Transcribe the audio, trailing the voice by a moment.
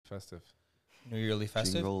festive. New Yearly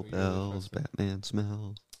festive. Jingle bells, Batman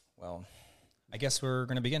smells. Well, I guess we're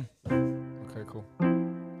gonna begin. Okay, cool.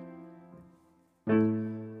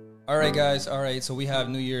 All right, guys. All right, so we have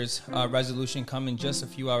New Year's resolution coming just a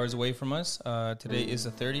few hours away from us. Today is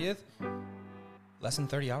the 30th. Less than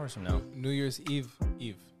 30 hours from now. New Year's Eve.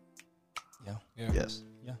 Yeah. Yes.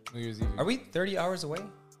 Yeah. New Year's Eve. Are we 30 hours away?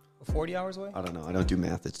 Or 40 hours away? I don't know. I don't do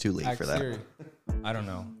math. It's too late Ask for that. Siri. I don't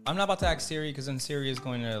know. I'm not about to ask Siri because then Siri is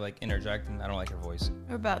going to like interject and I don't like her voice.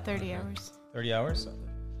 Or about 30 hours. 30 hours?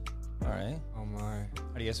 All right. Oh my.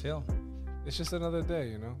 How do you guys feel? It's just another day,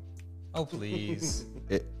 you know? Oh, please.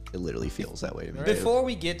 It literally feels that way to me. Before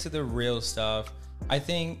we get to the real stuff, I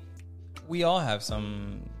think we all have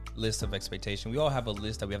some list of expectation. We all have a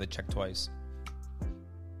list that we have to check twice.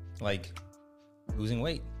 Like losing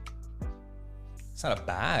weight. It's not a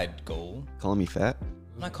bad goal. Calling me fat?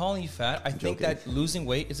 I'm not calling you fat. I think joking. that losing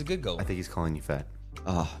weight is a good goal. I think he's calling you fat.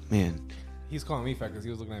 Oh, man. He's calling me fat because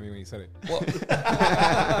he was looking at me when he said it. Well,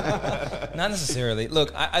 not necessarily.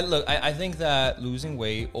 Look, I think that losing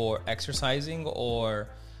weight or exercising or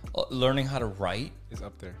learning how to write, It's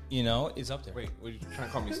up there. you know, is up there. Wait, were you trying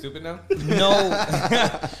to call me stupid now? No,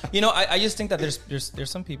 you know, I just think that there's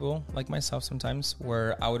some people like myself sometimes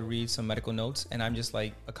where I would read some medical notes and I'm just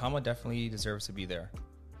like, a comma definitely deserves to be there.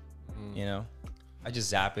 You know, I just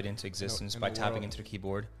zap it into existence in by the tapping world. into the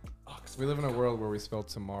keyboard. Because we live in a world where we spell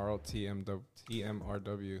tomorrow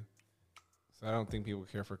TMRW. So I don't think people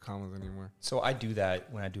care for commas anymore. So I do that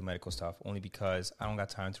when I do medical stuff, only because I don't got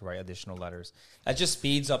time to write additional letters. That just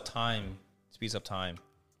speeds up time.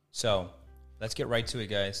 So let's get right to it,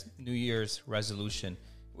 guys. New Year's resolution.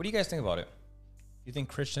 What do you guys think about it? You think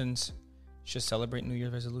Christians should celebrate New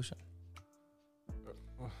Year's resolution?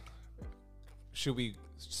 Should we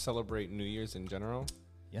celebrate New Year's in general?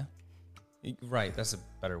 Yeah. Right. That's a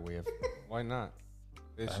better way of. Why not?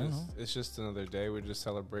 It's just another day. We're just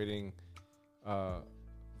celebrating the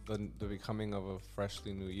becoming of a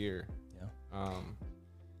freshly new year. Yeah.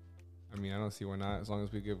 I mean, I don't see why not. As long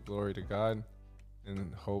as we give glory to God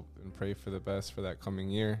and hope and pray for the best for that coming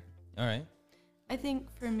year. All right. I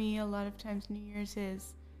think for me, a lot of times New Year's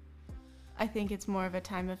I think it's more of a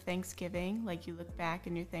time of Thanksgiving. Like you look back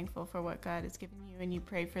and you're thankful for what God has given you and you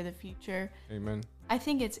pray for the future. Amen. I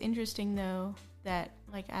think it's interesting though that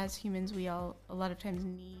like as humans, we all a lot of times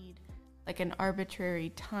need like an arbitrary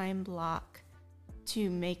time block to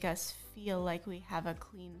make us feel like we have a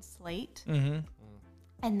clean slate. Mm-hmm.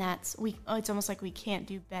 And it's almost like we can't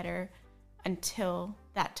do better until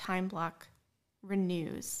that time block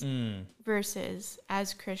renews. Versus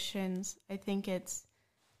as Christians, I think it's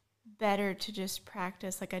better to just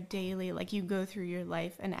practice like a daily, like you go through your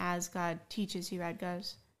life and as God teaches you,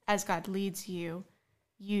 as God leads you,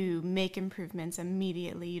 you make improvements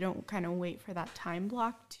immediately. You don't kind of wait for that time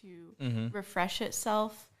block to refresh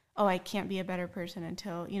itself. Oh, I can't be a better person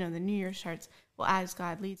until, the new year starts. Well, as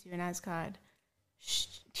God leads you and as God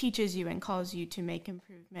teaches you and calls you to make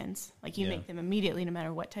improvements, like you make them immediately no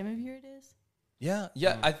matter what time of year it is. Yeah.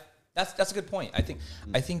 That's a good point. I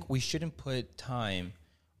think we shouldn't put time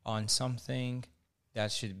on something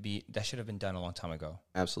that should have been done a long time ago.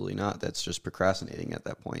 Absolutely not. That's just procrastinating at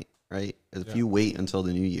that point, right? If you wait until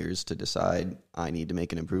the New Year's to decide, I need to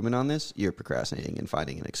make an improvement on this, you're procrastinating and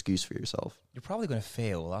finding an excuse for yourself. You're probably going to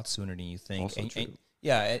fail a lot sooner than you think. Also true.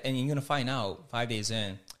 And you're going to find out 5 days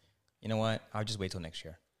in, you know what? I'll just wait till next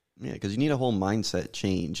year. Yeah, because you need a whole mindset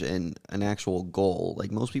change and an actual goal. Like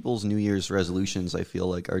most people's New Year's resolutions, I feel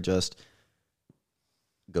like, are just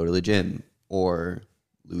go to the gym or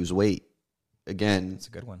lose weight. Again, It's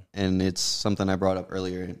a good one. and it's something I brought up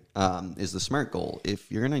earlier, is the SMART goal.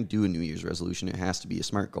 If you're going to do a New Year's resolution, it has to be a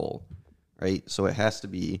SMART goal, right? So it has to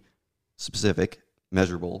be specific,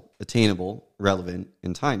 measurable, attainable, relevant,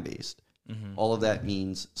 and time-based. All of that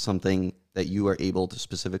means something that you are able to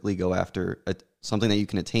specifically go after, something that you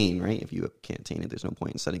can attain, right? If you can't attain it, there's no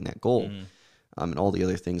point in setting that goal. And all the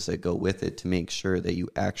other things that go with it to make sure that you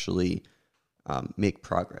actually make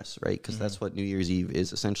progress, right? Because that's what New Year's Eve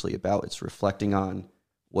is essentially about. It's reflecting on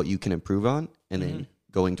what you can improve on and then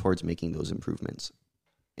going towards making those improvements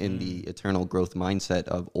in the eternal growth mindset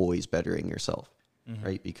of always bettering yourself,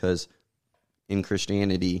 right? Because in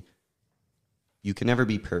Christianity, you can never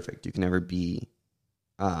be perfect. You can never be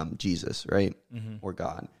Jesus, right? Or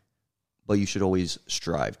God. But you should always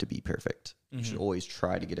strive to be perfect. You should always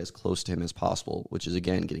try to get as close to him as possible, which is,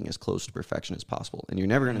 again, getting as close to perfection as possible. And you're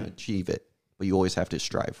never going to achieve it, but you always have to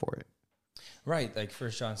strive for it. Right. Like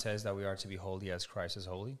 1 John says that we are to be holy as Christ is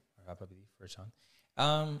holy. Or I believe 1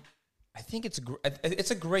 John. I think it's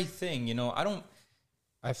a great thing. I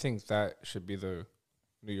I think that should be the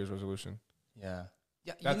New Year's resolution. Yeah.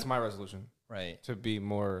 Yeah, That's my resolution, right. to be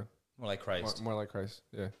more Like Christ. more like Christ.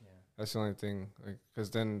 Yeah. That's the only thing, because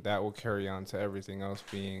then that will carry on to everything else,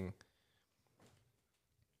 being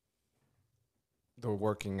the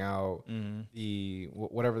working out, the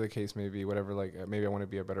whatever the case may be, whatever, like maybe I want to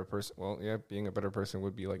be a better person. Well, yeah, being a better person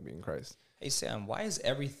would be like being Christ. Hey Sam, why is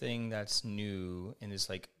everything that's new and is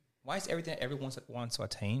like, why is everything that everyone wants to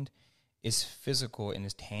attain is physical and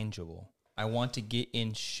is tangible? I want to get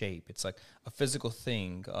in shape. It's like a physical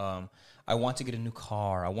thing. I want to get a new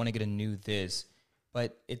car. I want to get a new this.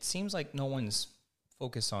 But it seems like no one's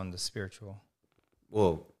focused on the spiritual.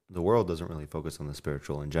 Well, the world doesn't really focus on the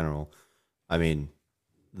spiritual in general. I mean,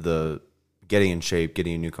 the getting in shape,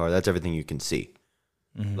 getting a new car, that's everything you can see.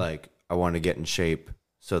 Like, I want to get in shape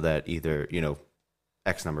so that either,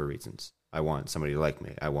 X number of reasons. I want somebody to like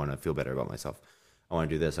me. I want to feel better about myself. I want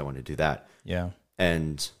to do this. I want to do that. Yeah.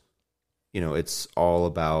 And, it's all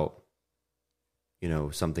about,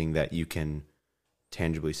 something that you can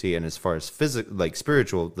tangibly see. And as far as physical, like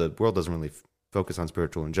spiritual, the world doesn't really focus on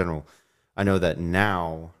spiritual in general. I know that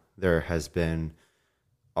now there has been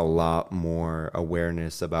a lot more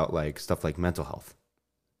awareness about like stuff like mental health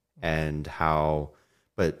and how,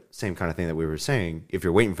 but same kind of thing that we were saying, if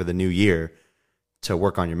you're waiting for the new year to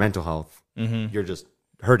work on your mental health, you're just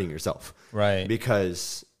hurting yourself. Right.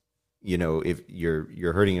 Because, if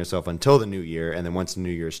you're hurting yourself until the new year, and then once the new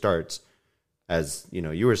year starts, as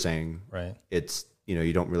you were saying, right, it's,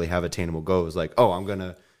 you don't really have attainable goals like, oh,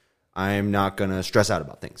 I'm not gonna stress out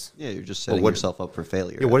about things. Yeah, you're just setting yourself up for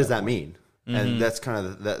failure. Yeah, what does that mean? And that's kind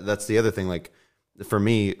of that's the other thing. Like for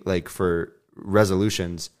me, like for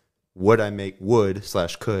resolutions, could I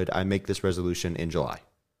make this resolution in July?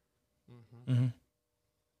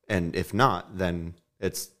 And if not, then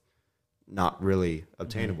it's not really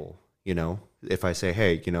obtainable. If I say,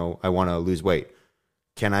 hey, I want to lose weight,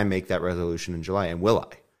 can I make that resolution in July, and will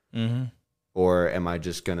I? Or am I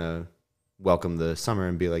just gonna welcome the summer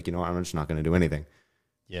and be like, I'm just not gonna do anything?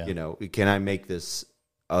 Yeah. Can I make this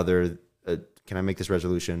can I make this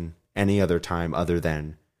resolution any other time other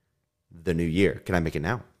than the new year? Can I make it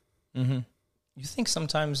now? You think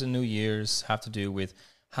sometimes the New Year's have to do with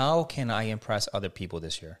how can I impress other people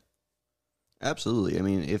this year? Absolutely. I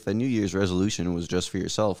mean, if a New Year's resolution was just for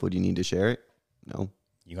yourself, would you need to share it? No.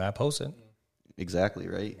 You gotta post it. Exactly,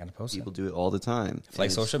 right? You gotta post People do it all the time. It's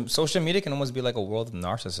like social media can almost be like a world of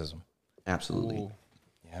narcissism. Absolutely. Ooh.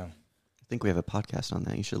 Yeah. I think we have a podcast on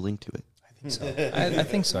that. You should link to it. I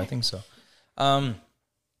think so. I think so.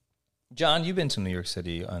 John, you've been to New York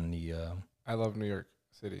City on the... I love New York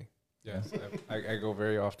City. Yes, I go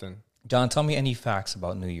very often. John, tell me any facts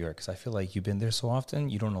about New York, because I feel like you've been there so often,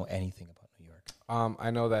 you don't know anything about New York. I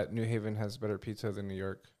know that New Haven has better pizza than New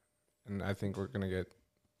York, and I think we're going to get...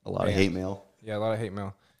 A lot of hate mail. Yeah, a lot of hate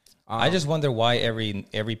mail. I just wonder why every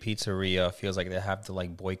pizzeria feels like they have to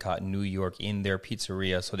like boycott New York in their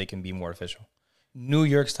pizzeria so they can be more official. New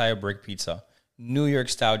York style brick pizza, New York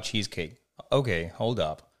style cheesecake. Okay, hold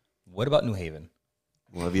up. What about New Haven?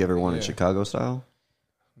 Well, have you ever wanted Chicago style?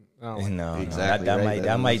 No, exactly.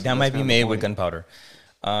 That might be made with gunpowder.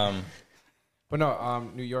 But no,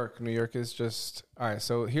 New York is just all right.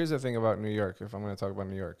 So here's the thing about New York. If I'm going to talk about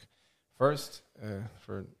New York, first,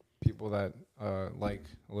 for people that like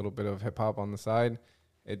a little bit of hip hop on the side,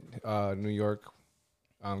 New York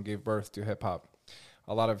gave birth to hip hop.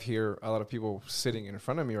 A lot of people sitting in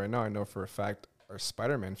front of me right now, I know for a fact, are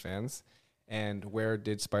Spider-Man fans. And where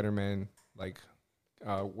did Spider-Man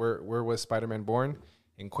where was Spider-Man born?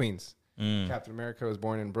 In Queens. Captain America was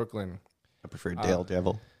born in Brooklyn. I prefer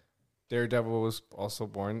Daredevil. Daredevil was also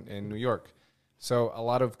born in New York. So a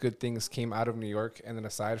lot of good things came out of New York. And then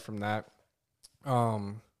aside from that,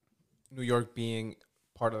 New York being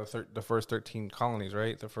part of the first 13 colonies,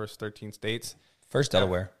 right? The first 13 states. First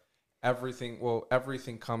Delaware. Everything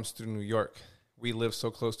comes through New York. We live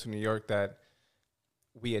so close to New York that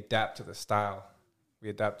we adapt to the style. We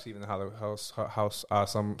adapt to even how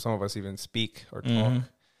some of us even speak or talk.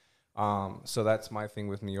 So that's my thing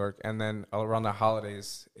with New York. And then around the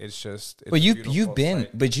holidays, it's but you've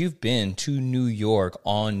been to New York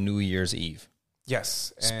on New Year's Eve.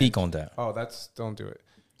 Yes. Speak on that. Oh, don't do it.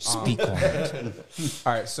 Speak on it.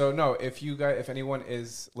 All right. So no, if anyone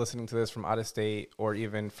is listening to this from out of state or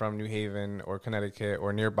even from New Haven or Connecticut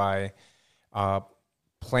or nearby,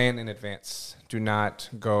 plan in advance. Do not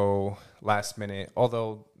go last minute.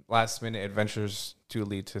 Although last minute adventures do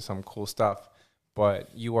lead to some cool stuff, but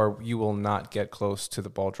you will not get close to the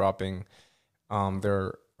ball dropping.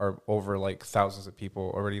 There are over like thousands of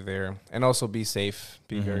people already there, and also be safe.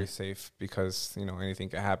 Be very safe because anything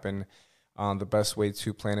can happen. The best way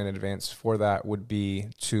to plan in advance for that would be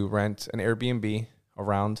to rent an Airbnb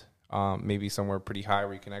around, maybe somewhere pretty high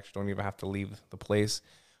where you can actually don't even have to leave the place,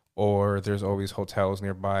 or there's always hotels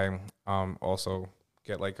nearby. Also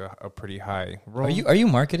get like a pretty high room. Are you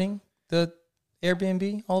marketing the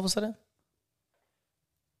Airbnb all of a sudden?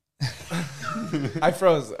 I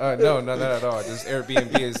froze. No, not at all. Just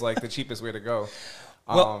Airbnb is like the cheapest way to go.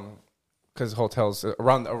 Well- Because hotels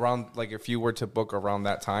around like if you were to book around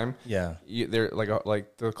that time, Yeah. they're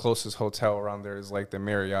like the closest hotel around there is like the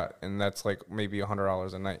Marriott, and that's like maybe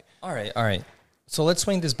 $100 a night. All right. So let's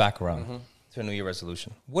swing this back around to a New Year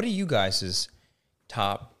resolution. What are you guys'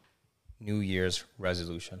 top New Year's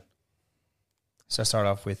resolution? So I start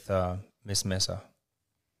off with Miss Mesa.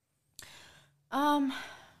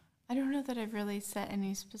 I don't know that I've really set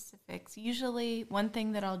any specifics. Usually, one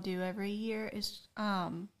thing that I'll do every year is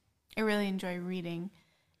I really enjoy reading,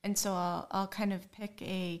 and so I'll kind of pick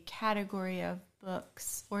a category of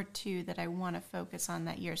books or two that I want to focus on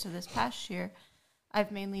that year. So this past year,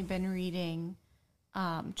 I've mainly been reading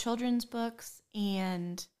children's books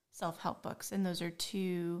and self-help books, and those are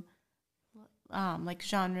two like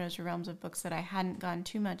genres or realms of books that I hadn't gone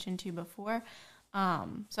too much into before.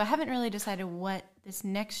 So I haven't really decided what this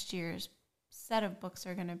next year's set of books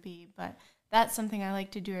are going to be, but that's something I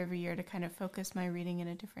like to do every year to kind of focus my reading in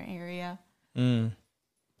a different area.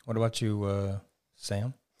 What about you,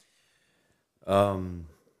 Sam?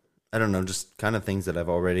 I don't know, just kind of things that I've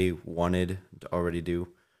already wanted to already do.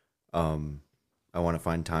 I want to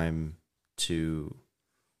find time to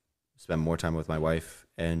spend more time with my wife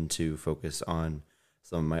and to focus on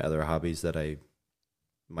some of my other hobbies that I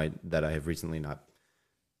have recently not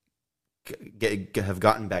have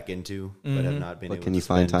gotten back into, but have not been But able can to you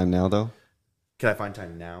find spend. time now, though? Can I find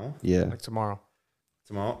time now? Yeah. Like tomorrow.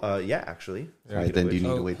 Tomorrow? Yeah, actually. Yeah. Right, then do you need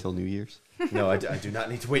Oh. to wait till New Year's? No, I do not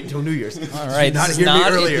need to wait until New Year's. All right, Not this hear me is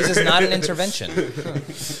earlier. not an intervention.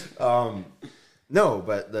 No,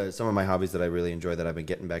 but some of my hobbies that I really enjoy that I've been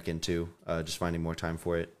getting back into, just finding more time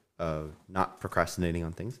for it, not procrastinating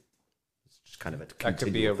on things. It's just kind of a That could be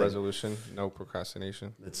continual a thing. resolution. No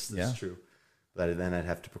procrastination. That's Yeah. true. But then I'd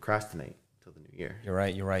have to procrastinate till the new year. You're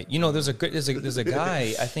right. You know, there's a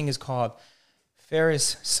guy, I think is called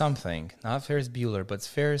Ferris something, not Ferris Bueller, but it's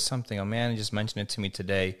Ferris something. A man just mentioned it to me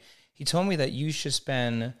today. He told me that you should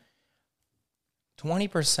spend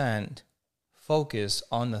 20% focus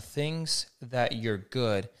on the things that you're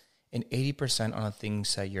good and 80% on the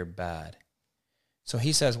things that you're bad. So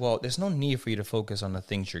he says, well, there's no need for you to focus on the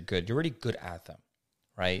things you're good. You're already good at them,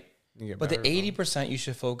 right? You get But the better at them. 80% you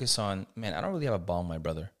should focus on, man, I don't really have a ball, my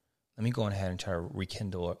brother. Let me go ahead and try to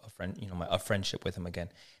rekindle a friendship with him again.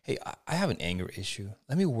 Hey, I have an anger issue.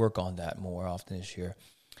 Let me work on that more often this year.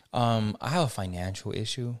 I have a financial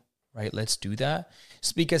issue, right? Let's do that.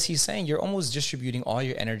 It's because he's saying you're almost distributing all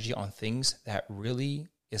your energy on things that really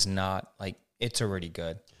is not like it's already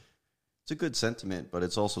good. It's a good sentiment, but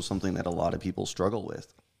it's also something that a lot of people struggle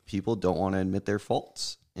with. People don't want to admit their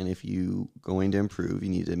faults. And if you going to improve, you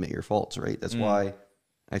need to admit your faults, right? That's why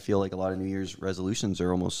I feel like a lot of New Year's resolutions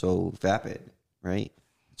are almost so vapid, right?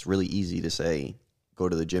 It's really easy to say, go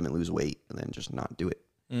to the gym and lose weight and then just not do it.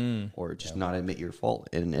 Or just not admit your fault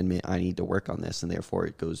and admit I need to work on this. And therefore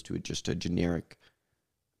it goes to just a generic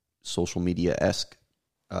social media-esque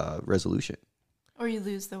resolution. Or you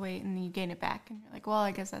lose the weight and you gain it back, and you're like, well,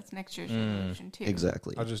 I guess that's next year's resolution too.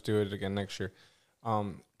 Exactly. I'll just do it again next year.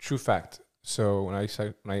 True fact. So when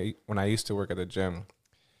I used to work at the gym,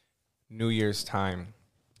 New Year's time,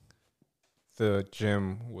 the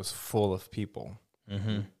gym was full of people,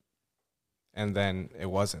 and then it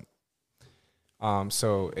wasn't.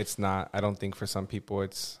 So it's not. I don't think for some people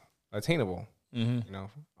it's attainable. You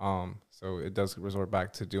know. So it does resort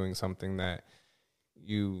back to doing something that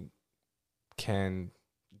you can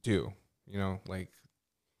do. You know, like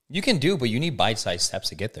You can do, but you need bite-sized steps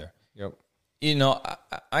to get there. yep. You know,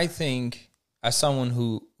 I think as someone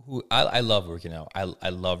who I love working out, I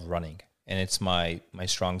love running, and it's my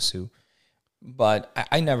strong suit. But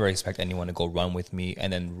I never expect anyone to go run with me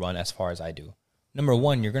and then run as far as I do. Number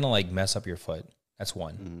one, you're gonna like mess up your foot. That's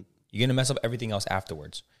one. You're gonna mess up everything else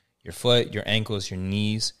afterwards. Your foot, your ankles, your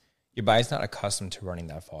knees. Your body's not accustomed to running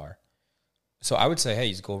that far. So I would say, hey,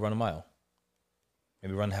 just go run a mile.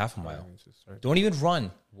 Maybe run half a mile. Don't even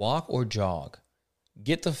run. Walk or jog.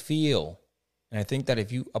 Get the feel. And I think that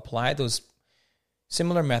if you apply those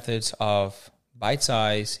similar methods of bite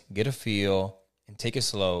size, get a feel, and take it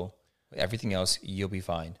slow, with everything else, you'll be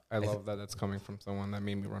fine. I love that that's coming from someone that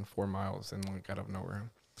made me run 4 miles and like out of nowhere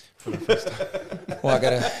for the first time. Well,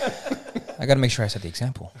 I gotta make sure I set the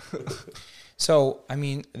example. So, I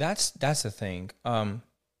mean, that's the thing.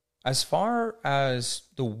 As far as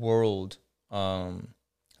the world,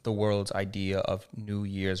 the world's idea of New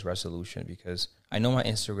Year's resolution? Because I know my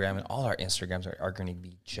Instagram and all our Instagrams are going to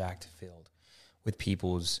be jacked filled with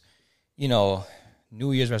people's,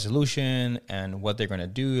 New Year's resolution and what they're going to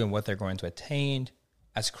do and what they're going to attain.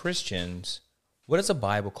 As Christians, what does the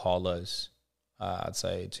Bible call us, I'd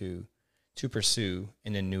say, to pursue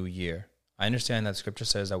in the new year? I understand that Scripture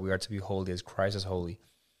says that we are to be holy as Christ is holy.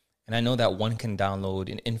 And I know that one can download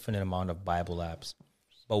an infinite amount of Bible apps.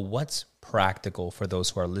 But what's practical for those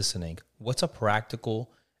who are listening? What's a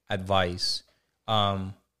practical advice?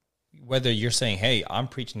 Whether you're saying, hey, I'm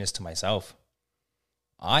preaching this to myself.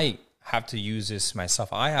 I have to use this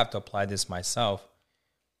myself. I have to apply this myself.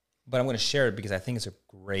 But I'm going to share it because I think it's a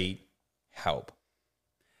great help.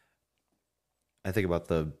 I think about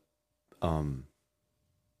the,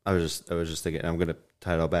 I was just thinking, I'm going to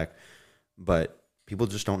tie it all back, but people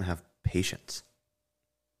just don't have patience.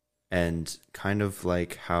 And kind of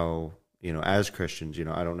like how, as Christians,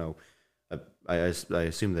 I don't know, I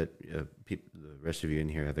assume that the rest of you in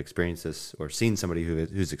here have experienced this or seen somebody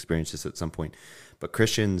who's experienced this at some point. But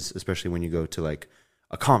Christians, especially when you go to like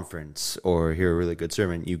a conference or hear a really good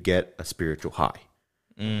sermon, you get a spiritual high.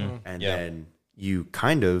 Then you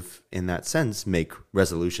kind of, in that sense, make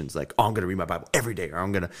resolutions like, oh, I'm going to read my Bible every day, or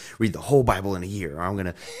I'm going to read the whole Bible in a year, or I'm going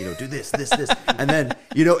to, do this. And then,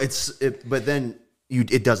 but then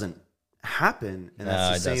it doesn't happen. And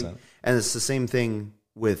that's the same. Doesn't. And it's the same thing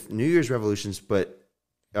with New Year's resolutions. But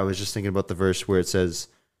I was just thinking about the verse where it says,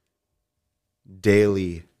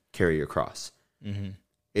 daily carry your cross. Mm-hmm.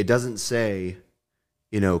 It doesn't say,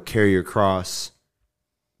 carry your cross,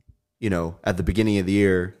 at the beginning of the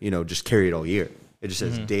year, just carry it all year. It just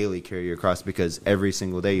says daily carry your cross, because every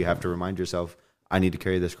single day you have to remind yourself, I need to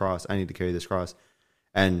carry this cross. I need to carry this cross.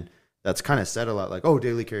 And that's kind of said a lot, like, oh,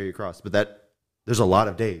 daily carry your cross. But there's a lot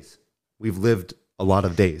of days. We've lived a lot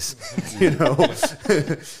of days,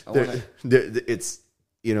 it's,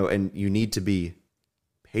 and you need to be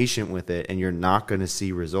patient with it, and you're not going to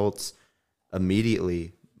see results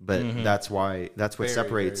immediately. But that's what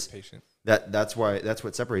separates that's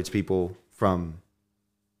what separates people from,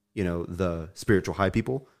 the spiritual high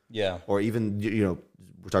people. Yeah. Or even,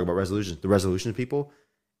 we're talking about resolutions, the resolution people,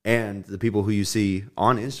 and the people who you see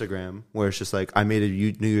on Instagram, where it's just like, I made a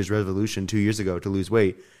New Year's resolution 2 years ago to lose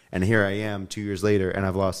weight, and here I am 2 years later, and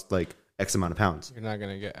I've lost like X amount of pounds. You're not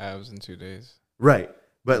going to get abs in 2 days. Right.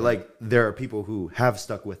 But like, there are people who have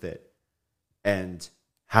stuck with it and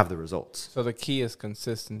have the results. So the key is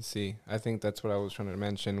consistency. I think that's what I was trying to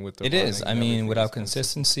mention with the It is. I mean, without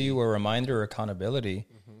consistency or reminder or accountability,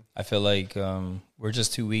 I feel like we're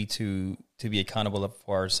just too weak to be accountable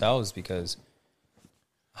for ourselves, because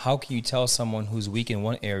how can you tell someone who's weak in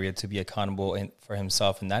one area to be accountable for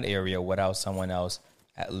himself in that area without someone else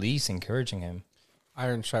at least encouraging him?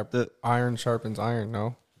 Iron sharpens iron,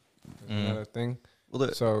 no? Isn't that a thing?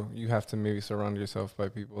 Well, so you have to maybe surround yourself by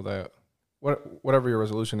people that, whatever your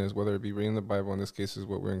resolution is, whether it be reading the Bible, in this case is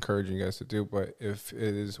what we're encouraging you guys to do, but if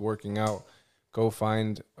it is working out, go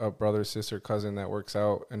find a brother, sister, cousin that works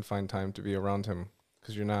out and find time to be around him,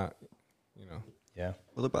 because you're not, Yeah.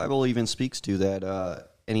 Well, the Bible even speaks to that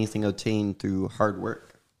anything obtained through hard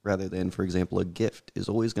work rather than, for example, a gift is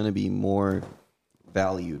always going to be more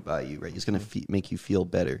valued by you, right? It's going to make you feel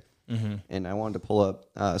better. Mm-hmm. And I wanted to pull up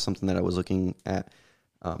something that I was looking at.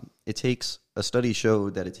 A study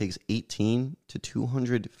showed that it takes 18 to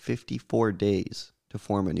 254 days to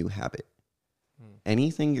form a new habit.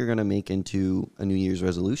 Anything you're going to make into a New Year's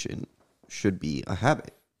resolution should be a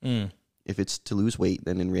habit. If it's to lose weight,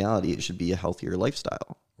 then in reality, it should be a healthier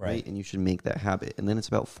lifestyle, right? And you should make that habit. And then it's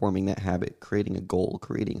about forming that habit, creating a goal,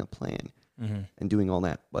 creating a plan, and doing all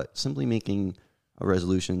that. But simply making a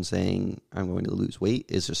resolution saying, I'm going to lose weight,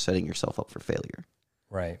 is just setting yourself up for failure.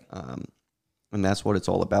 Right. And that's what it's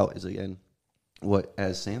all about, is, again, what,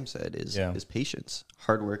 as Sam said, is patience.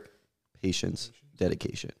 Hard work, patience,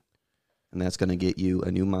 dedication. And that's going to get you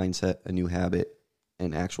a new mindset, a new habit,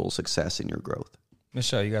 and actual success in your growth.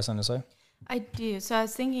 Michelle, you got something to say? I do. So I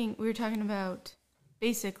was thinking, we were talking about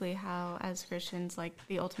basically how, as Christians, like,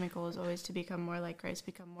 the ultimate goal is always to become more like Christ,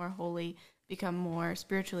 become more holy, become more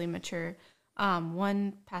spiritually mature.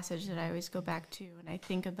 One passage that I always go back to when I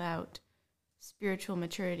think about spiritual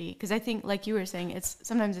maturity, because I think, like you were saying,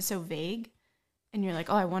 sometimes it's so vague, and you're like,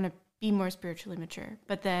 oh, I want to be more spiritually mature,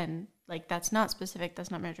 but then, like, that's not specific,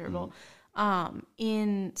 that's not measurable.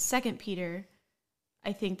 In 2 Peter,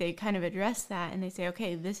 I think they kind of address that, and they say,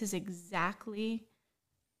 okay, this is exactly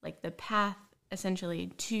like the path, essentially,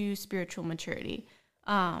 to spiritual maturity.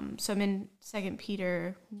 So I'm in 2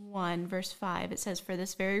 Peter 1, verse 5. It says, for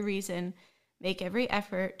this very reason, make every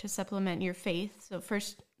effort to supplement your faith. So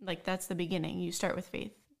first, like, that's the beginning. You start with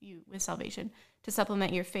faith. with salvation, to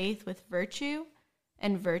supplement your faith with virtue,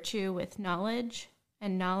 and virtue with knowledge,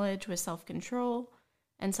 and knowledge with self-control,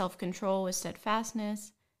 and self-control with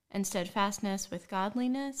steadfastness, and steadfastness with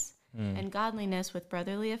godliness, and godliness with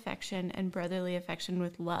brotherly affection, and brotherly affection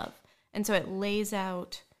with love. And so it lays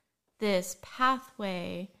out this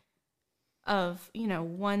pathway of,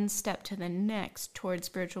 one step to the next towards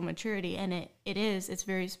spiritual maturity. And it's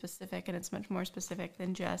very specific, and it's much more specific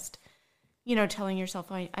than just, telling yourself,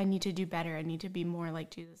 I need to do better. I need to be more like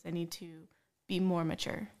Jesus. I need to be more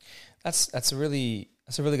mature. That's a really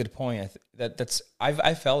good point.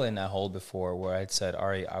 I fell in that hole before where I'd said, all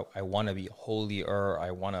right, I want to be holier.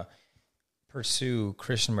 I want to pursue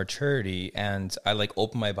Christian maturity, and I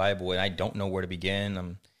open my Bible and I don't know where to begin.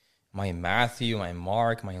 Am I in Matthew? Am I in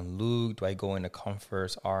Mark? Am I in Luke? Do I go into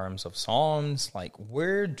comfort's arms of Psalms?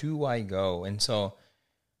 Where do I go? And so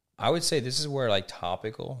I would say this is where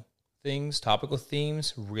topical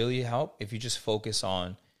themes really help. If you just focus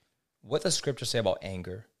on what does Scripture say about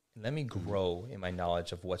anger, and let me grow in my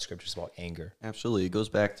knowledge of what Scripture says about anger. Absolutely. It goes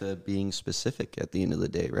back to being specific at the end of the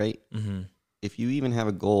day, right? Mm-hmm. If you even have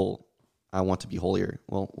a goal, I want to be holier.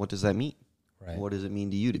 Well, what does that mean? Right. What does it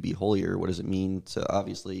mean to you to be holier? What does it mean to,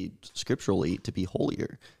 obviously, scripturally, to be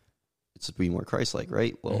holier? It's to be more Christ-like,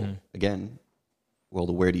 right? Well, again,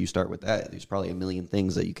 where do you start with that? There's probably a million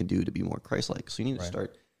things that you can do to be more Christ-like. So you need to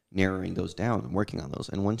start narrowing those down and working on those.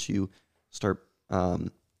 And once you start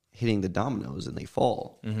hitting the dominoes and they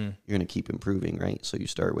fall, you're going to keep improving, right? So you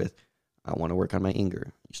start with, I want to work on my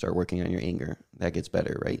anger. You start working on your anger. That gets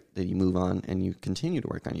better, right? Then you move on and you continue to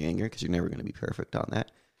work on your anger because you're never going to be perfect on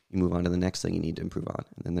that. You move on to the next thing you need to improve on,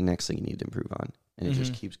 and then the next thing you need to improve on. And it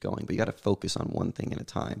just keeps going. But you got to focus on one thing at a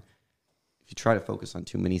time. If you try to focus on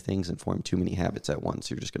too many things and form too many habits at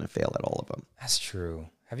once, you're just going to fail at all of them. That's true.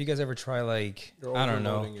 Have you guys ever tried You're I don't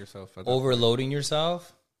know, overloading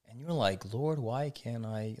yourself? And you're like, Lord, why can't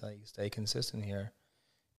I stay consistent here?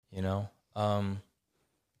 You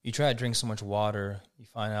try to drink so much water, you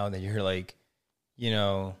find out that you're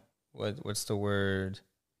what's the word?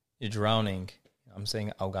 You're drowning. I'm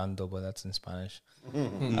saying ahogando, but that's in Spanish.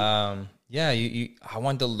 I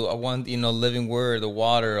want living word, the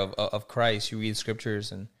water of Christ. You read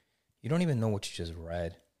scriptures and you don't even know what you just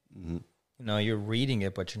read. You're reading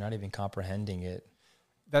it, but you're not even comprehending it.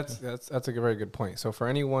 That's a very good point. So for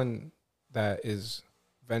anyone that is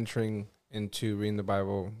venturing into reading the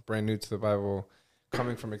Bible, brand new to the Bible,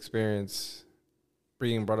 coming from experience,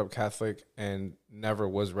 being brought up Catholic and never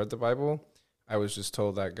was read the Bible, I was just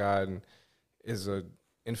told that God is a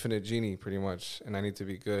infinite genie pretty much, and I need to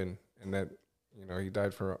be good, and that he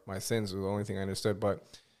died for my sins was the only thing I understood.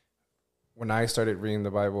 But when I started reading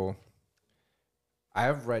the Bible, I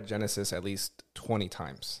have read Genesis at least 20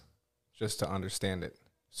 times just to understand it.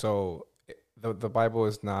 So the Bible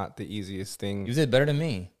is not the easiest thing. You did better than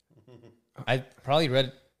me. I probably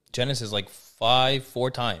read Genesis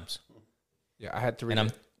 4 times. Yeah, I had to read it.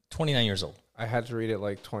 And I'm 29 years old. I had to read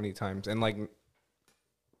it 20 times and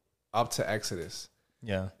up to Exodus.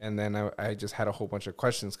 Yeah. And then I just had a whole bunch of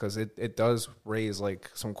questions because it does raise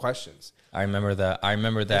some questions. I remember that.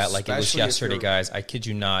 Especially like it was yesterday, guys. I kid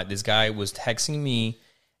you not. This guy was texting me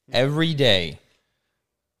every day.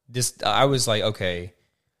 I was like, okay,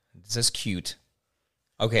 this is cute.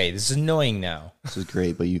 Okay, this is annoying now. This is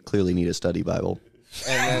great, but you clearly need a study Bible.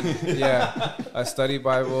 And then, a study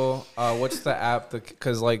Bible. What's the app?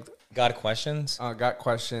 Because Got questions? Got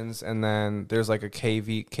questions. And then there's a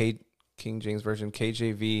King James Version,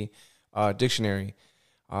 KJV dictionary.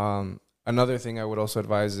 Another thing I would also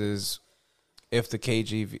advise is if the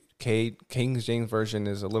King James Version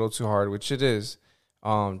is a little too hard, which it is,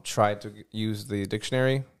 try to use the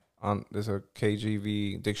dictionary. There's a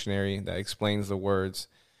KJV dictionary that explains the words.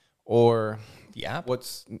 Or the app?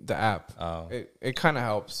 What's the app? Oh. It kind of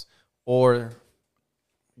helps. Or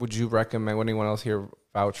would you recommend, would anyone else here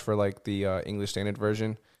vouch for the English Standard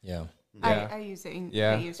Version? Yeah. I use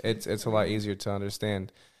it. It's a lot easier to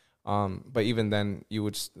understand. But even then, you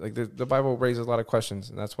would the Bible raises a lot of questions,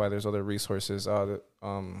 and that's why there's other resources.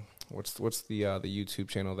 What's the YouTube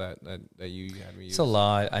channel that you had me use? It's a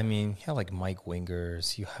lot. I mean, you have Mike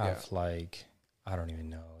Wingers. You have I don't even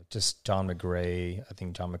know, just John McGray. I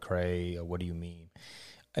think John McCrae. What do you mean?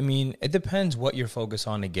 I mean, it depends what you're focused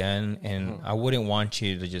on again, and I wouldn't want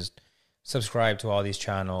you to just subscribe to all these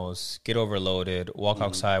channels, get overloaded, walk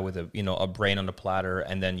outside with a brain on the platter,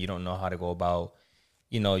 and then you don't know how to go about,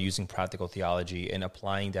 using practical theology and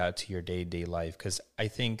applying that to your day-to-day life. Because I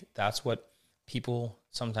think that's what people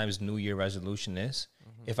sometimes New Year resolution is.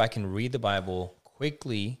 If I can read the Bible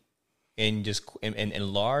quickly in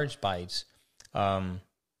large bites,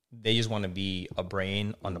 they just want to be a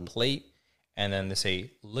brain on a plate. And then they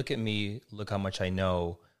say, look at me, look how much I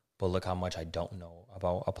know, but look how much I don't know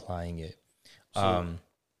about applying it.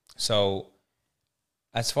 So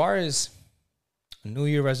as far as New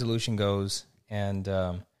Year resolution goes, and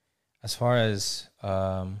as far as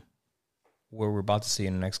what we're about to see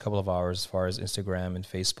in the next couple of hours, as far as Instagram and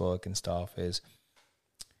Facebook and stuff, is,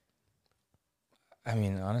 I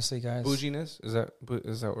mean, honestly, guys, Bouginess, is that what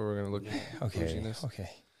we're gonna look at? okay, Bouginess? okay.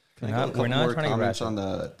 Can I go a couple more comments on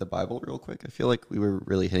the Bible real quick? I feel like we were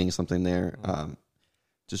really hitting something there.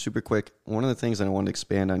 Just super quick. One of the things that I wanted to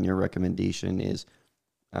expand on your recommendation is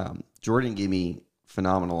Jordan gave me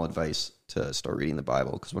phenomenal advice to start reading the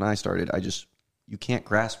Bible, because when I started, you can't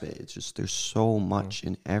grasp it. It's just there's so much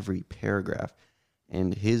in every paragraph.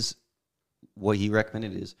 And what he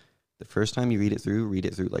recommended is the first time you read it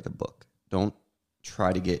through like a book. Don't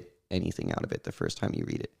try to get anything out of it the first time you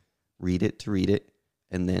read it. Read it to read it,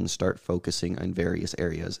 and then start focusing on various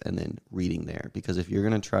areas and then reading there. Because if you're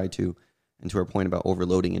going to try to, and to our point about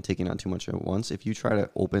overloading and taking on too much at once, if you try to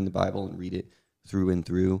open the Bible and read it through and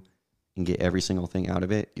through and get every single thing out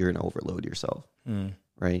of it, you're going to overload yourself,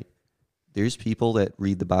 right? There's people that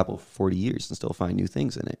read the Bible for 40 years and still find new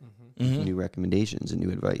things in it, new recommendations and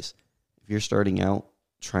new advice. If you're starting out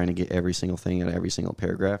trying to get every single thing out of every single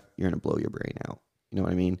paragraph, you're going to blow your brain out. You know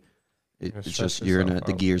what I mean? It's just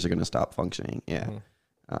the gears are going to stop functioning. Yeah.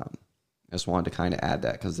 I just wanted to kind of add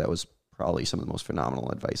that, because that was probably some of the most phenomenal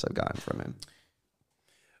advice I've gotten from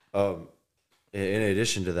him. In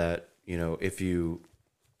addition to that, if you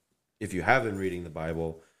have been reading the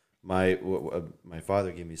Bible, my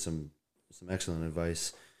father gave me some excellent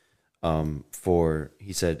advice.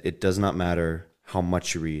 He said, it does not matter how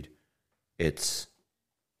much you read, it's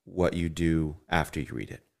what you do after you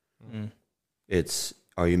read it. It's,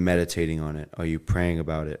 are you meditating on it? Are you praying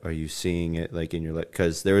about it? Are you seeing it like in your life?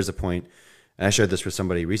 Because there is a point, and I shared this with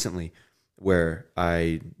somebody recently, where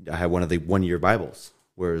I had one of the 1-year Bibles,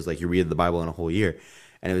 where it was like you read the Bible in a whole year,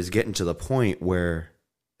 and it was getting to the point where,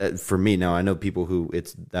 for me, now I know people who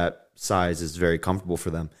it's that size is very comfortable for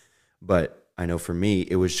them, but I know for me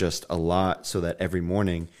it was just a lot, so that every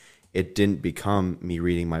morning it didn't become me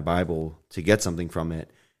reading my Bible to get something from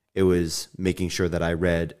it. It was making sure that I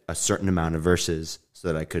read a certain amount of verses so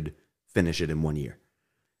that I could finish it in 1 year.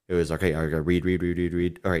 It was, okay, I gotta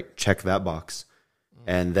read. All right, check that box.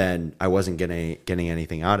 And then I wasn't getting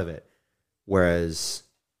anything out of it. Whereas,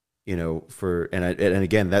 and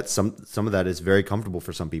again, that's some of that is very comfortable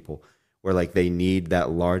for some people, where like they need that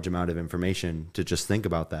large amount of information to just think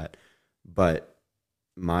about that. But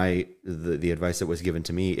the advice that was given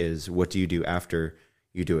to me is, what do you do after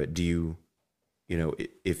you do it? Do you,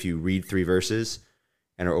 if you read 3 verses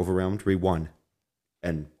and are overwhelmed, read 1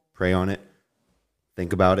 and pray on it,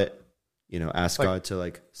 think about it, ask God to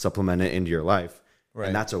like supplement it into your life. Right.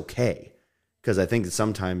 And that's okay. Because I think that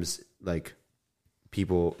sometimes like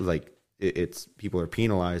people like people are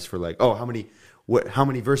penalized for like, oh, how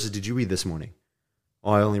many verses did you read this morning?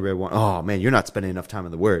 Oh, I only read 1. Oh man, you're not spending enough time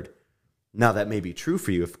in the Word. Now that may be true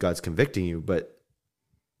for you if God's convicting you, but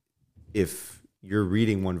if you're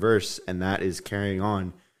reading 1 verse and that is carrying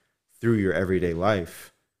on through your everyday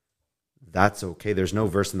life, that's okay. There's no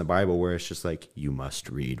verse in the Bible where it's just like, you must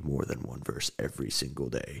read more than 1 verse every single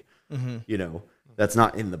day. That's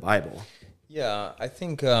not in the Bible. Yeah, I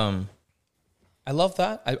think I love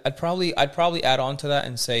that. I'd probably add on to that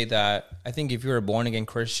and say that I think if you're a born again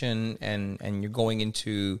Christian and you're going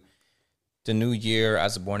into the new year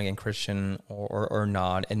as a born again Christian or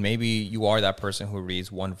not, and maybe you are that person who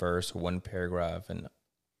reads 1 verse or 1 paragraph, and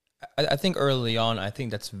I think early on, I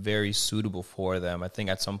think that's very suitable for them. I think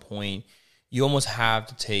at some point you almost have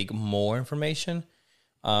to take more information.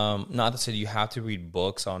 Not to say you have to read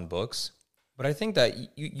books on books, but I think that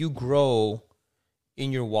you grow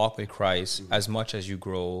in your walk with Christ as much as you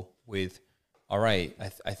grow with, all right,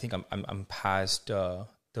 I think I'm past the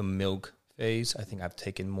milk phase. I think I've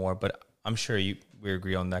taken more, but I'm sure we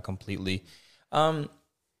agree on that completely. I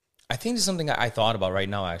think this is something I thought about right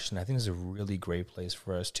now, actually. I think this is a really great place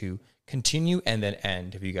for us to continue and then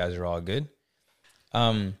end, if you guys are all good.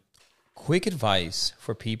 Quick advice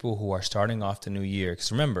for people who are starting off the new year.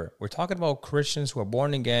 Because remember, we're talking about Christians who are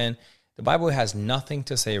born again. The Bible has nothing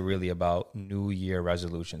to say really about New Year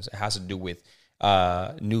resolutions. It has to do with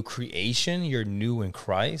new creation. You're new in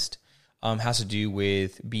Christ. Has to do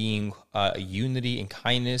with being unity and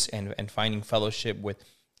kindness and finding fellowship with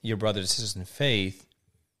your brothers and sisters in faith.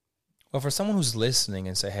 But for someone who's listening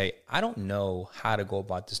and say, hey, I don't know how to go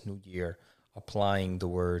about this new year applying the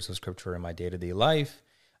words of Scripture in my day-to-day life.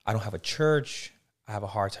 I don't have a church. I have a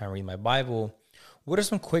hard time reading my Bible. What are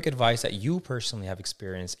some quick advice that you personally have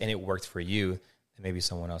experienced and it worked for you? And maybe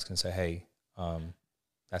someone else can say, hey,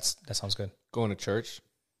 that sounds good. Going to church.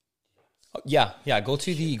 Oh, yeah. Go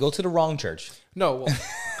to the wrong church. No, well,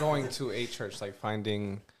 going to a church, like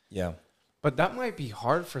finding. Yeah. But that might be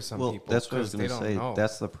hard for some Well, people. that's what I was 'cause going they to don't say. know.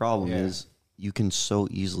 That's the problem Yeah. is you can so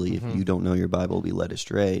easily, if you don't know your Bible, be led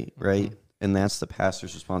astray, right? And that's the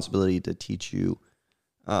pastor's responsibility to teach you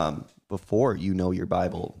before you know your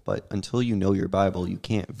Bible. But until you know your Bible, you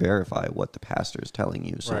can't verify what the pastor is telling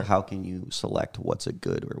you. So Right. how can you select what's a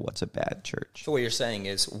good or what's a bad church? So what you're saying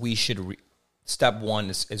is we should step one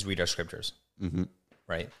is read our scriptures,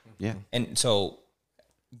 right? Yeah. And so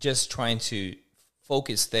just trying to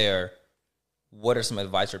focus there, what are some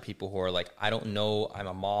advice for people who are like, I don't know, I'm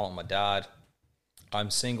a mom, I'm a dad, I'm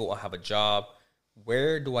single, I have a job.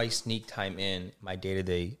 Where do I sneak time in my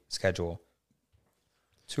day-to-day schedule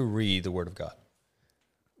to read the Word of God?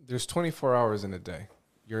 There's 24 hours in a day.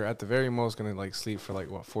 You're at the very most going to like sleep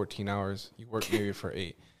for 14 hours. You work maybe for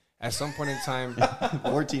 8. At some point in time,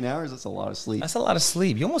 14 hours, that's a lot of sleep. That's a lot of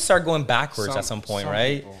sleep. You almost start going backwards at some point,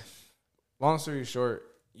 right? people- long story short,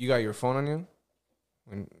 you got your phone on you.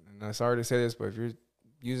 And I'm sorry to say this, but if you're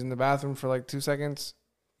using the bathroom for 2 seconds,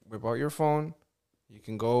 whip out your phone. You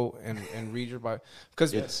can go and read your Bible.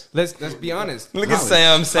 Because let's be honest. Look at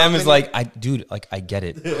Sam. Sam is like, I get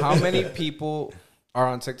it. How many people are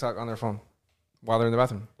on TikTok on their phone while they're in the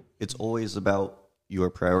bathroom? It's always about your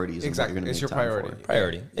priorities. Exactly. And what It's you're your gonna make priority. time for.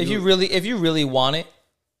 Priority. If you really want it,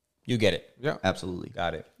 you get it. Yeah. Absolutely.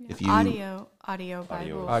 Got it. If you Audio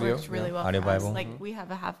Bible Audio, works really yeah. well Audio for us. Bible. Like we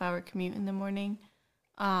have a half-hour commute in the morning,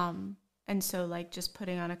 and so just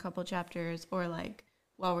putting on a couple chapters, or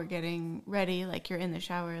while we're getting ready, you're in the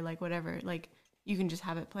shower, whatever, you can just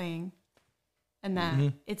have it playing, and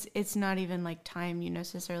that it's not even time you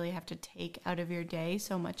necessarily have to take out of your day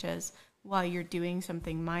so much as while you're doing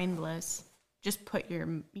something mindless, just put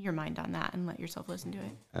your mind on that and let yourself listen to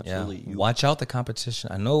it. absolutely. Yeah. Watch out the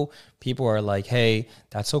competition. I know people are like, hey,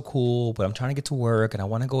 that's so cool, but I'm trying to get to work and I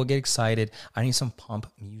want to go get excited. I need some pump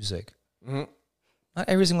music. Not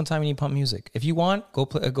every single time you need pump music. If you want, go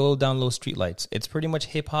download Streetlights. It's pretty much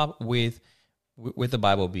hip hop with the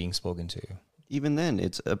Bible being spoken to. Even then,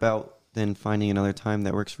 it's about then finding another time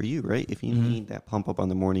that works for you, right? If you need that pump up on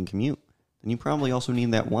the morning commute, then you probably also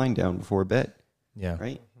need that wind down before bed, Yeah.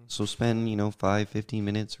 right? So spend, 5-15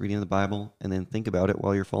 minutes reading the Bible and then think about it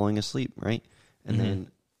while you're falling asleep, right? And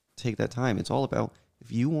then take that time. It's all about,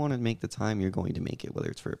 if you want to make the time, you're going to make it, whether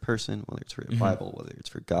it's for a person, whether it's for a Bible, whether it's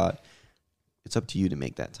for God. It's up to you to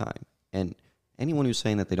make that time. And anyone who's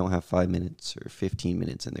saying that they don't have 5 minutes or 15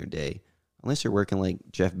 minutes in their day, unless you're working like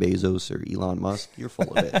Jeff Bezos or Elon Musk, you're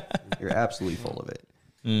full of it. You're absolutely full of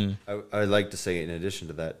it. I'd like to say, in addition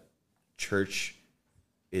to that, church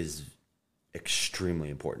is extremely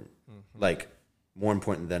important. More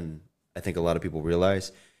important than I think a lot of people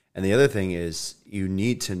realize. And the other thing is, you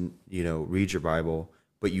need to, read your Bible,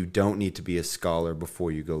 but you don't need to be a scholar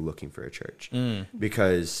before you go looking for a church.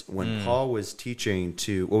 Because when Paul was teaching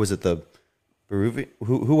to, what was it, the Peruvian?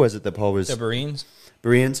 Who was it that Paul was? The Bereans.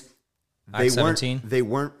 Bereans. Acts 17. They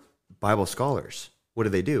weren't Bible scholars. What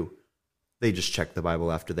did they do? They just checked the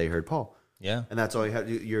Bible after they heard Paul. Yeah. And that's all you have.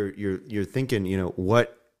 You're thinking,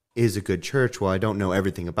 what is a good church? Well, I don't know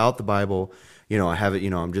everything about the Bible. I have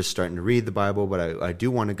it, I'm just starting to read the Bible, but I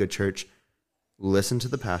do want a good church. Listen to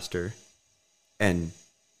the pastor and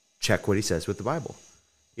check what he says with the Bible.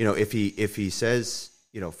 If he says,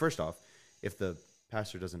 first off, if the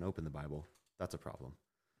pastor doesn't open the Bible, that's a problem.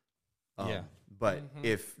 Yeah. But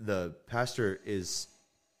if the pastor is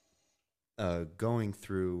going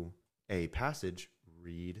through a passage,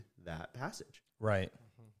 read that passage. Right.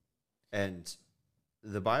 And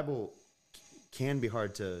the Bible can be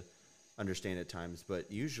hard to understand at times,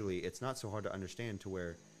 but usually it's not so hard to understand to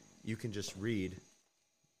where you can just read.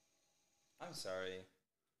 I'm sorry.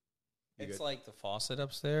 It's like the faucet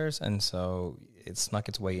upstairs, and so it snuck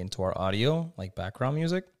its way into our audio, like background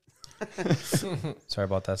music. Sorry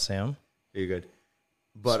about that, Sam. You're good.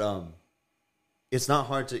 But it's not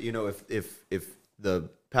hard to, if the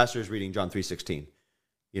pastor is reading John 3:16,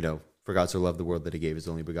 for God so loved the world that he gave his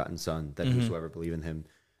only begotten son, that whosoever believe in him,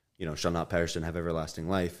 shall not perish and have everlasting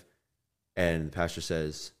life. And the pastor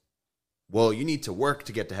says, well, you need to work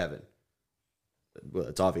to get to heaven. Well,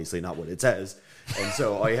 it's obviously not what it says. And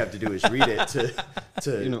so all you have to do is read it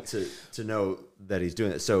to know that he's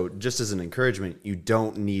doing it. So just as an encouragement, you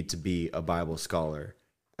don't need to be a Bible scholar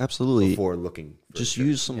Absolutely. before looking for Just a church.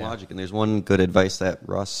 use some logic. And there's one good advice that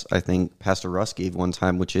Pastor Russ gave one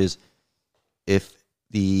time, which is if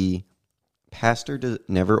the pastor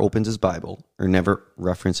never opens his Bible or never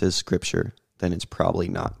references scripture, then it's probably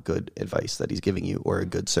not good advice that he's giving you or a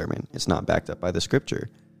good sermon. It's not backed up by the scripture,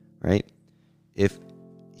 right? If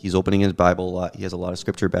he's opening his Bible a lot, he has a lot of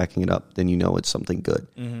scripture backing it up, then you know it's something good.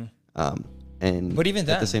 And But even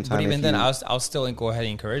then, at the same time, I'll still go ahead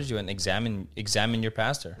and encourage you and examine your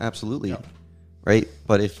pastor. Absolutely. Right?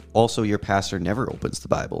 But if also your pastor never opens the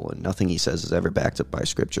Bible and nothing he says is ever backed up by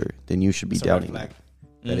scripture, then you should be doubting that.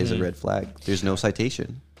 That is a red flag. There's no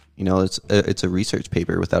citation. You know, it's a research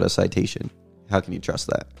paper without a citation. How can you trust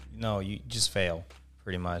that? No, you just fail,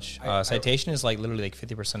 pretty much. Citation is like literally like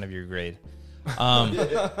 50% of your grade.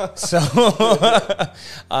 So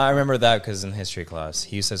I remember that because in history class,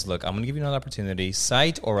 he says, look, I'm going to give you another opportunity,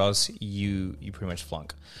 cite, or else you pretty much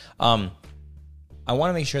flunk. I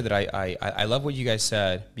want to make sure that I love what you guys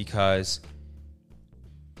said, because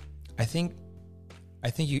I think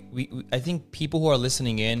people who are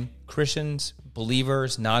listening in, Christians,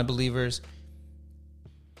 believers, non-believers,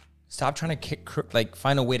 stop trying to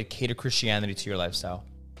find a way to cater Christianity to your lifestyle.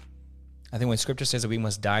 I think when scripture says that we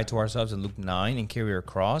must die to ourselves in Luke 9 and carry our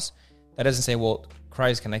cross, that doesn't say, well,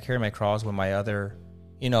 Christ, can I carry my cross when my other,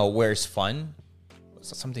 where it's fun?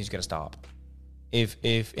 Some things you got to stop. And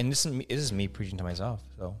this is me preaching to myself,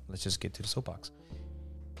 so let's just get to the soapbox.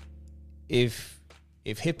 If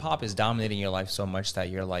hip hop is dominating your life so much that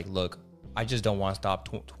you're like, look, I just don't want to stop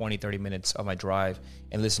 20, 30 minutes of my drive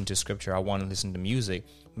and listen to scripture. I want to listen to music.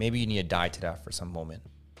 Maybe you need to die to that for some moment.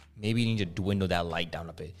 Maybe you need to dwindle that light down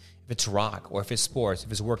a bit. If it's rock or if it's sports,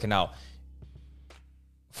 if it's working out,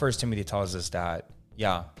 1 Timothy tells us that,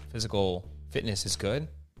 physical fitness is good,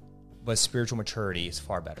 but spiritual maturity is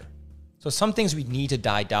far better. So some things we need to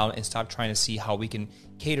die down and stop trying to see how we can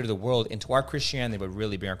cater the world into our Christianity, but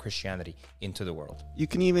really bring our Christianity into the world. You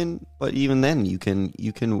can even then you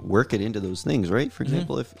can work it into those things, right? For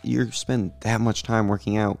example, if you spend that much time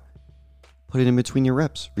working out, put it in between your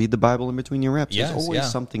reps. Read the Bible in between your reps. There's always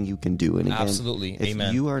something you can do. And again, absolutely,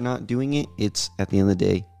 if you are not doing it, it's at the end of the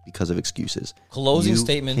day because of excuses. Closing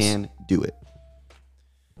statements. You can do it.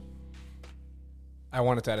 I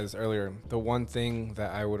wanted to add this earlier. The one thing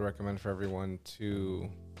that I would recommend for everyone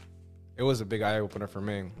it was a big eye opener for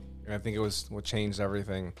me, and I think it was what changed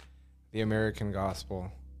everything. The American Gospel.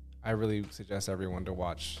 I really suggest everyone to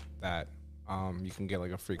watch that. You can get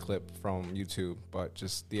like a free clip from YouTube, but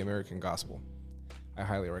just the American Gospel. I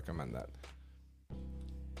highly recommend that.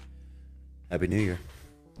 Happy New Year.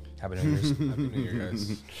 Happy New Year's. Happy New Year,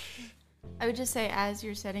 guys. I would just say, as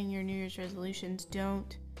you're setting your New Year's resolutions,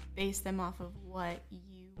 don't base them off of what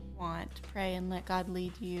you want. Pray and let God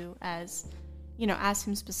lead you as, ask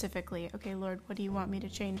him specifically, okay, Lord, what do you want me to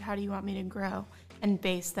change? How do you want me to grow? And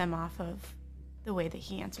base them off of the way that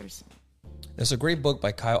he answers. There's a great book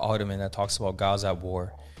by Kyle Alderman that talks about God's at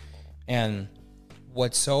war. And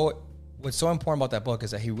what's so important about that book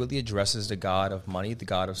is that he really addresses the God of money, the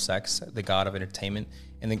God of sex, the God of entertainment,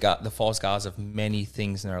 and the false gods of many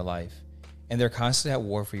things in our life. And they're constantly at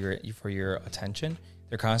war for your attention.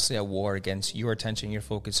 They're constantly at war against your attention, your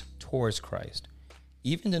focus towards Christ.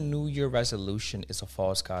 Even the New Year resolution is a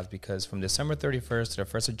false god, because from December 31st to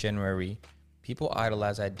the 1st of January, people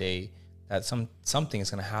idolize that day that something is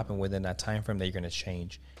going to happen within that time frame that you're going to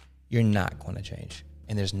change. You're not going to change.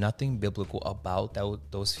 And there's nothing biblical about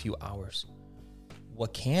those few hours.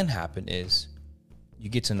 What can happen is you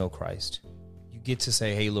get to know Christ. You get to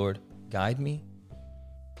say, hey, Lord, guide me.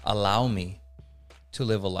 Allow me to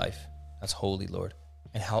live a life that's holy, Lord,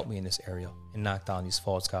 and help me in this area and knock down these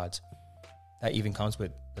false gods. That even comes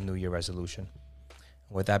with the New Year resolution.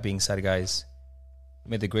 With that being said, guys,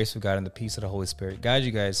 may the grace of God and the peace of the Holy Spirit guide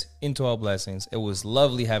you guys into all blessings. It was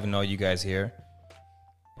lovely having all you guys here.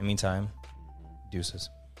 In the meantime, deuces.